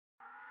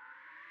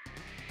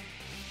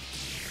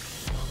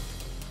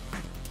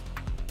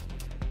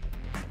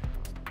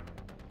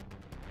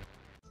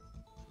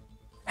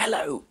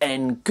Hello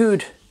and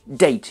good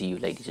day to you,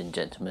 ladies and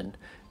gentlemen.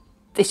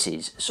 This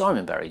is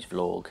Simon Barry's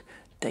vlog,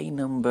 day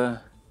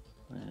number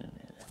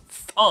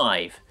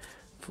 5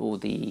 for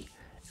the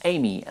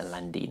Amy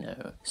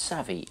Landino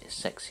Savvy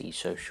Sexy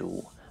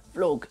Social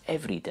Vlog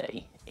Every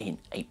Day in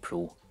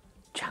April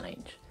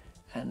challenge.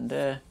 And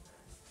I'm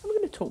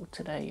going to talk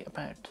today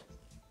about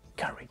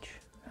courage,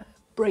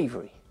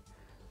 bravery,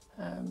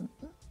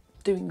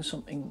 doing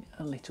something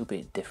a little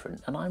bit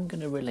different. And I'm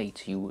going to relate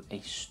to you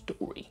a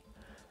story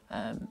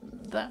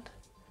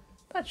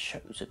that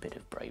shows a bit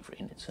of bravery,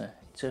 and it's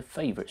a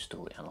favourite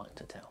story I like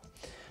to tell.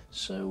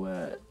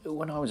 So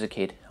when I was a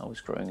kid, I was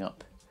growing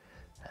up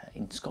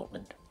in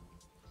Scotland,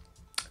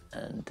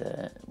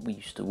 and we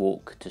used to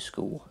walk to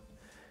school,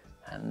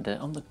 and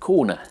on the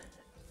corner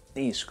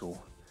near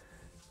school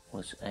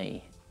was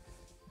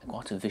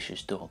quite a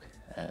vicious dog.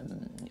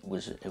 It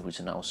was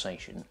an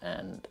Alsatian,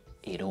 and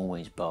it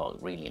always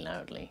barked really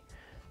loudly.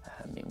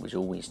 It was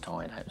always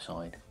tied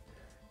outside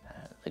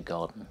the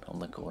garden on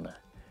the corner,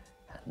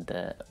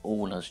 and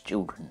all us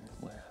children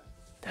were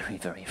very,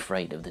 very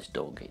afraid of this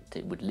dog.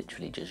 It would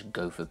literally just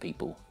go for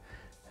people,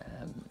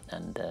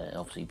 and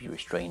obviously be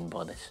restrained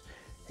by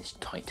this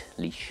tight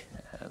leash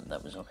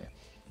that was on it,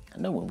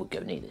 and no one would go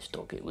near this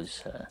dog. It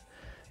was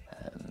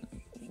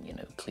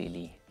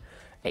clearly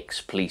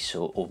ex-police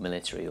or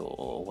military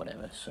or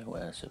whatever,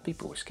 so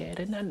people were scared,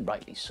 and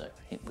rightly so.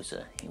 It was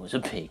a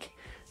pig,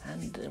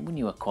 and when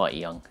you were quite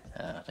young,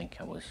 I think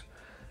I was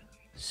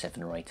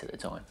 7 or 8 at the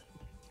time,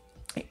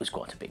 it was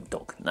quite a big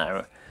dog.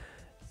 Now,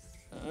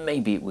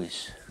 maybe it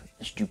was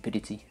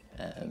stupidity,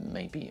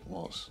 maybe it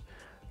was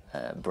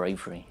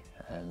bravery,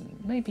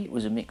 maybe it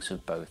was a mix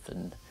of both,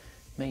 and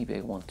maybe I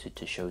wanted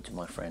to show to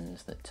my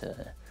friends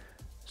that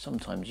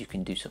sometimes you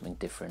can do something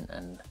different,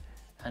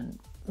 and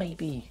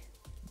maybe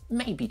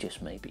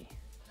just maybe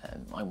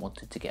I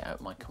wanted to get out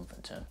of my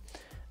comfort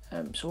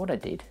zone. So what I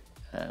did,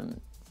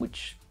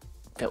 which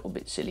felt a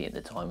bit silly at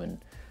the time,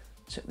 and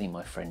certainly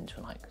my friends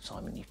were like,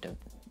 "Simon, you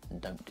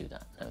don't do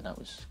that." No, that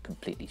was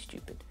completely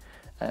stupid.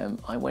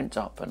 I went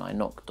up and I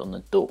knocked on the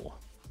door,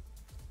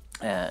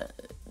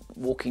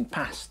 walking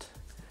past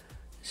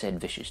said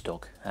vicious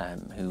dog,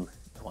 who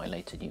I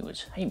later knew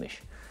as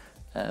Hamish,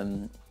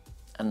 and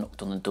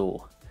knocked on the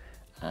door,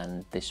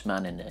 and this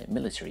man in a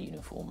military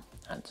uniform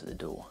answered the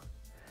door,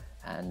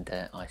 and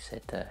I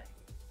said,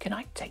 "Can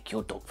I take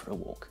your dog for a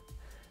walk?"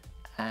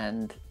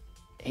 And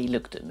he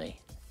looked at me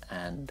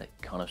and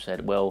kind of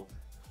said, "Well,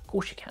 of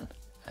course you can,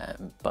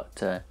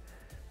 but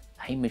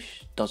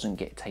Hamish doesn't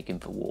get taken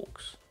for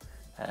walks.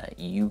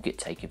 You get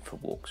taken for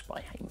walks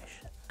by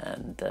Hamish."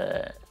 And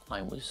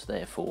I was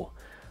therefore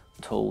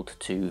told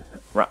to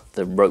wrap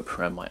the rope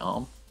around my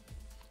arm,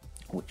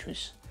 which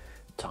was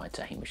tied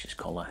to Hamish's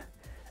collar,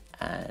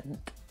 and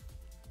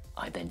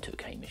I then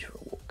took Hamish for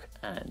a walk,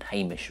 and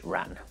Hamish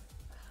ran.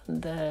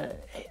 And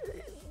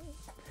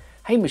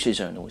Hamish's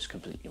owner was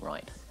completely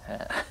right.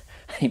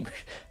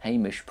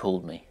 Hamish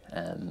pulled me,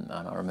 and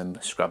I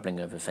remember scrabbling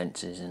over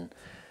fences and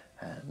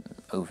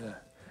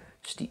over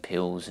steep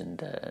hills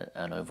and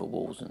over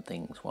walls and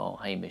things, while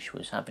Hamish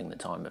was having the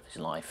time of his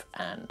life,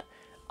 and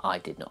I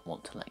did not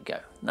want to let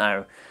go.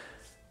 Now,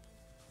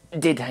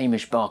 did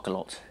Hamish bark a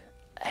lot?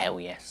 Hell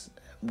yes.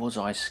 Was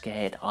I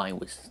scared? I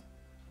was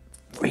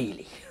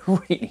really,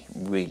 really,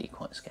 really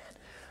quite scared.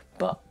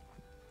 But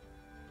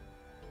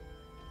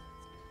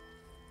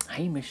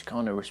Hamish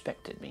kind of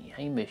respected me.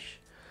 Hamish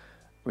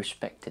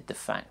respected the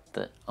fact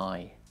that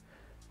I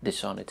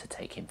decided to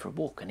take him for a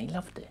walk, and he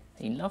loved it.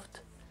 He loved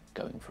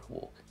going for a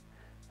walk,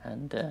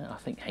 and I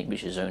think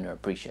Hamish's owner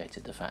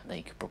appreciated the fact that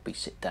he could probably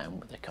sit down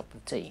with a cup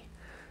of tea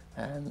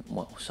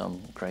while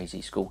some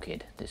crazy school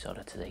kid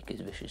decided to take his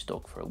vicious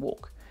dog for a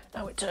walk.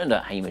 Now, it turned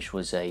out Hamish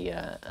was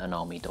an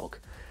army dog,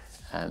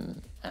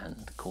 and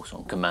of course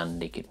on command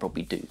he could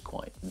probably do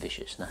quite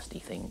vicious, nasty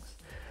things.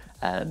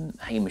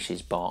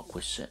 Hamish's bark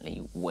was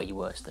certainly way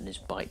worse than his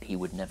bite. He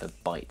would never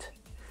bite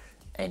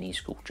any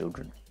school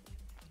children.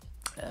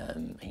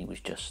 He was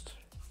just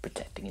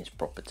protecting his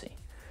property.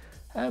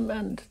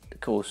 And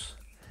of course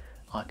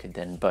I could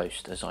then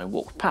boast, as I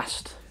walked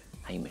past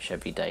Hamish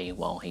every day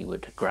while he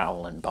would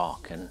growl and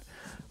bark and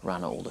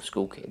run at all the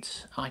school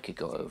kids, I could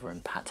go over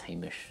and pat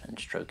Hamish and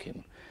stroke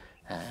him,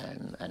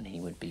 and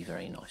he would be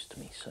very nice to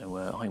me. So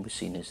I was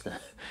seen as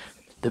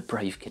the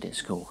brave kid at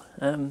school.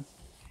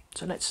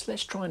 So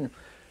let's try and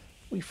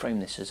reframe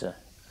this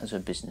as a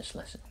business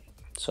lesson.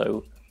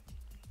 So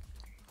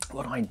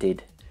what I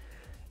did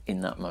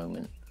in that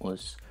moment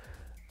was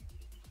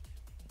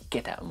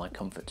get out of my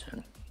comfort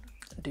zone,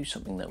 do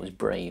something that was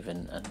brave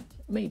and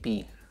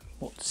maybe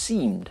what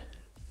seemed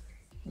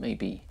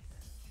maybe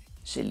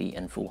silly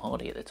and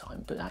foolhardy at the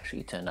time, but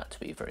actually turned out to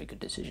be a very good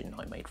decision.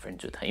 I made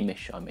friends with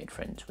Hamish, I made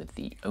friends with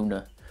the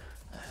owner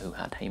who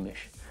had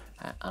Hamish,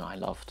 and I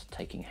loved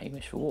taking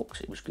Hamish for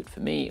walks. It was good for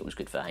me, it was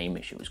good for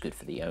Hamish, it was good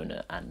for the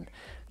owner, and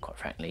quite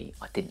frankly,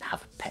 I didn't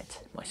have a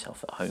pet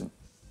myself at home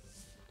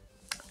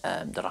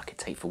that I could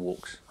take for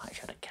walks. I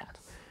actually had a cat,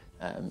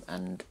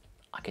 and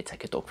I could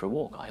take a dog for a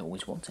walk. I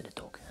always wanted a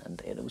dog,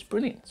 and it was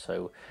brilliant.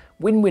 So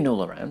win-win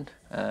all around.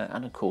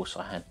 And of course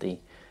I had the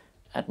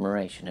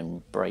admiration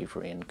and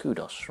bravery and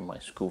kudos from my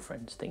school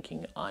friends,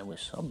 thinking I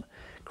was some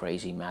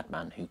crazy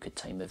madman who could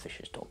tame a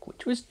vicious dog,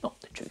 which was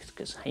not the truth,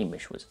 because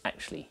Hamish was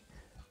actually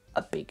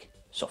a big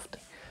softie.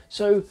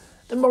 So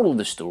the moral of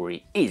the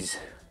story is,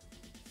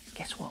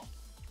 guess what?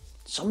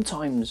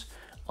 Sometimes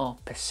our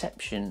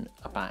perception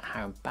about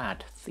how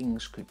bad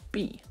things could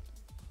be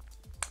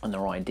and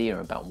our idea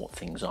about what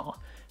things are,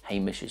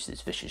 Hamish is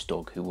this vicious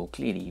dog who will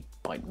clearly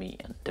bite me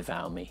and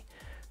devour me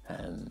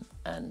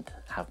and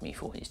have me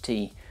for his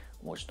tea,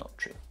 was not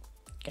true.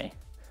 Okay,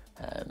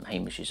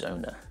 Hamish's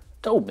owner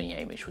told me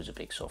Hamish was a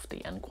big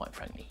softie, and quite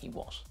frankly he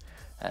was.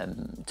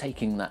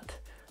 Taking that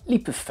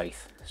leap of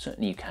faith,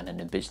 certainly you can in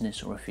a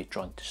business, or if you're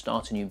trying to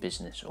start a new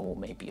business, or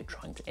maybe you're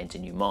trying to enter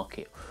a new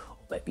market,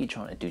 or maybe you're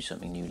trying to do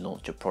something new,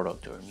 launch a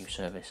product or a new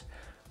service,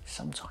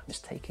 sometimes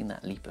taking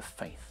that leap of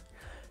faith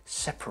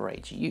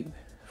separates you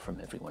from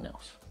everyone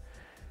else.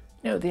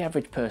 You know, the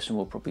average person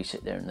will probably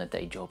sit there in their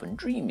day job and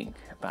dreaming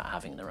about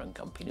having their own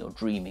company, or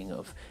dreaming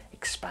of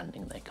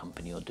expanding their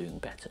company, or doing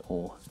better,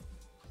 or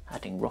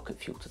adding rocket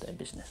fuel to their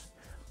business.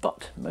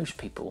 But most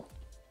people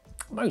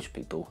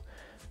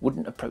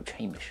wouldn't approach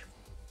Hamish.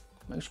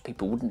 Most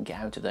people wouldn't get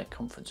out of their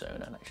comfort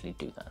zone and actually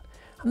do that.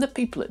 And the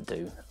people that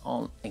do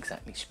aren't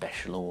exactly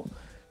special or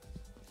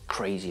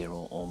crazier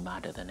or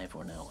madder than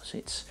everyone else.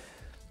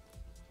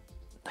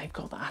 They've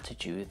got that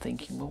attitude of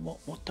thinking, well,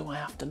 what do I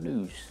have to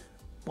lose?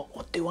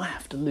 What do I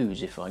have to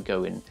lose if I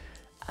go in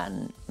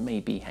and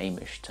maybe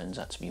Hamish turns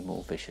out to be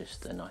more vicious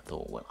than I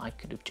thought? Well, I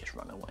could have just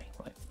run away,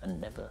 right, and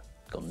never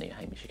gone near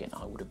Hamish again.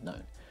 I would have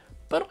known.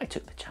 But I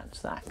took the chance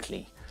that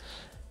actually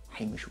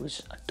Hamish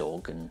was a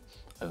dog and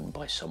owned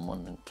by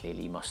someone and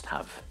clearly must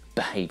have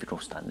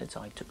behavioural standards.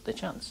 I took the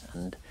chance,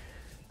 and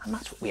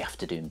that's what we have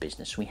to do in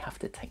business. We have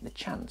to take the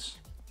chance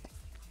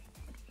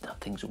that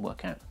things will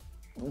work out.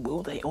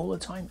 Will they all the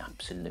time?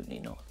 Absolutely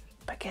not.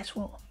 But guess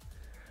what?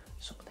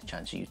 Some of the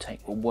chances you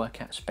take will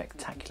work out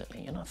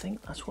spectacularly, and I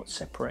think that's what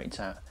separates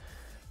out.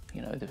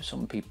 You know, there's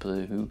some people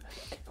who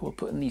are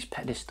put on these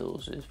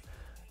pedestals of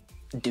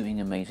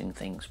doing amazing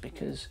things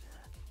because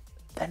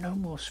they're no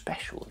more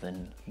special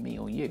than me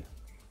or you.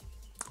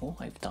 All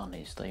they've done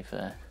is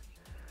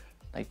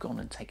they've gone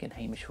and taken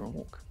Hamish for a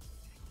walk.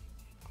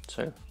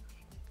 So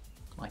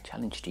my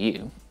challenge to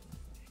you: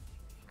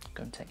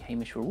 go and take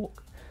Hamish for a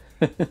walk.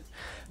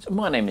 So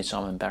my name is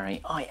Simon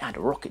Barry. I add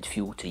rocket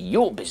fuel to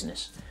your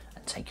business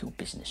and take your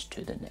business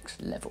to the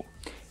next level.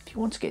 If you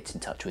want to get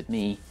in touch with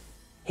me,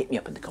 hit me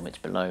up in the comments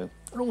below,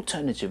 or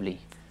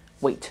alternatively,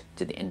 wait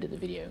to the end of the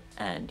video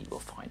and you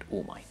will find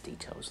all my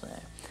details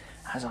there.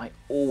 As I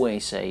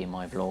always say in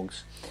my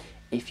vlogs,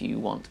 if you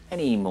want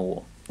any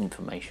more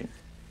information,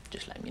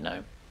 just let me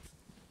know.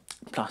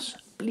 Plus,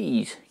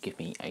 please give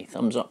me a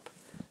thumbs up.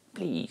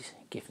 Please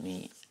give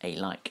me a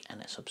like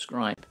and a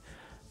subscribe.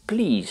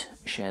 Please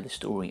share the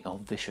story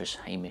of vicious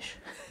Hamish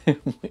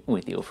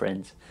with your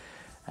friends.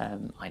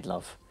 I'd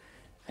love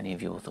any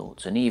of your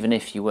thoughts. And even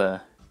if you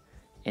were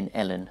in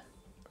Ellen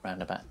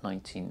around about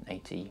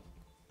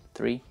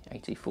 1983,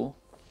 84,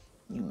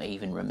 you may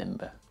even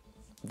remember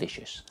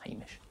vicious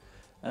Hamish.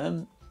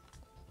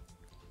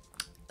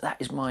 That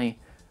is my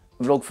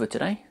vlog for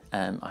today.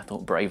 I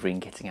thought bravery in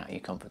getting out of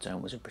your comfort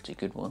zone was a pretty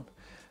good one.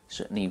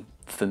 Certainly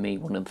for me,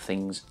 one of the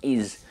things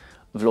is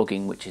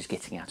vlogging, which is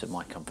getting out of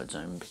my comfort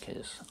zone,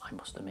 because I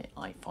must admit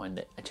I find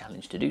it a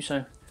challenge to do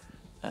so.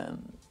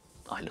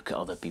 I look at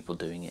other people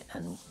doing it,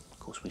 and of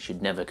course we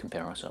should never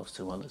compare ourselves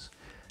to others.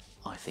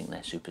 I think they're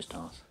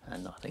superstars,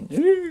 and I think,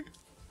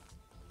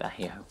 but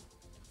here,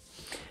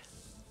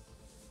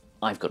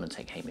 I've got to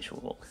take Hamish for a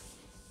walk,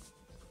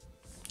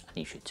 and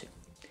you should too.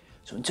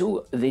 So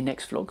until the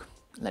next vlog,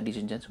 ladies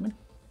and gentlemen,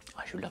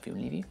 I shall love you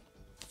and leave you.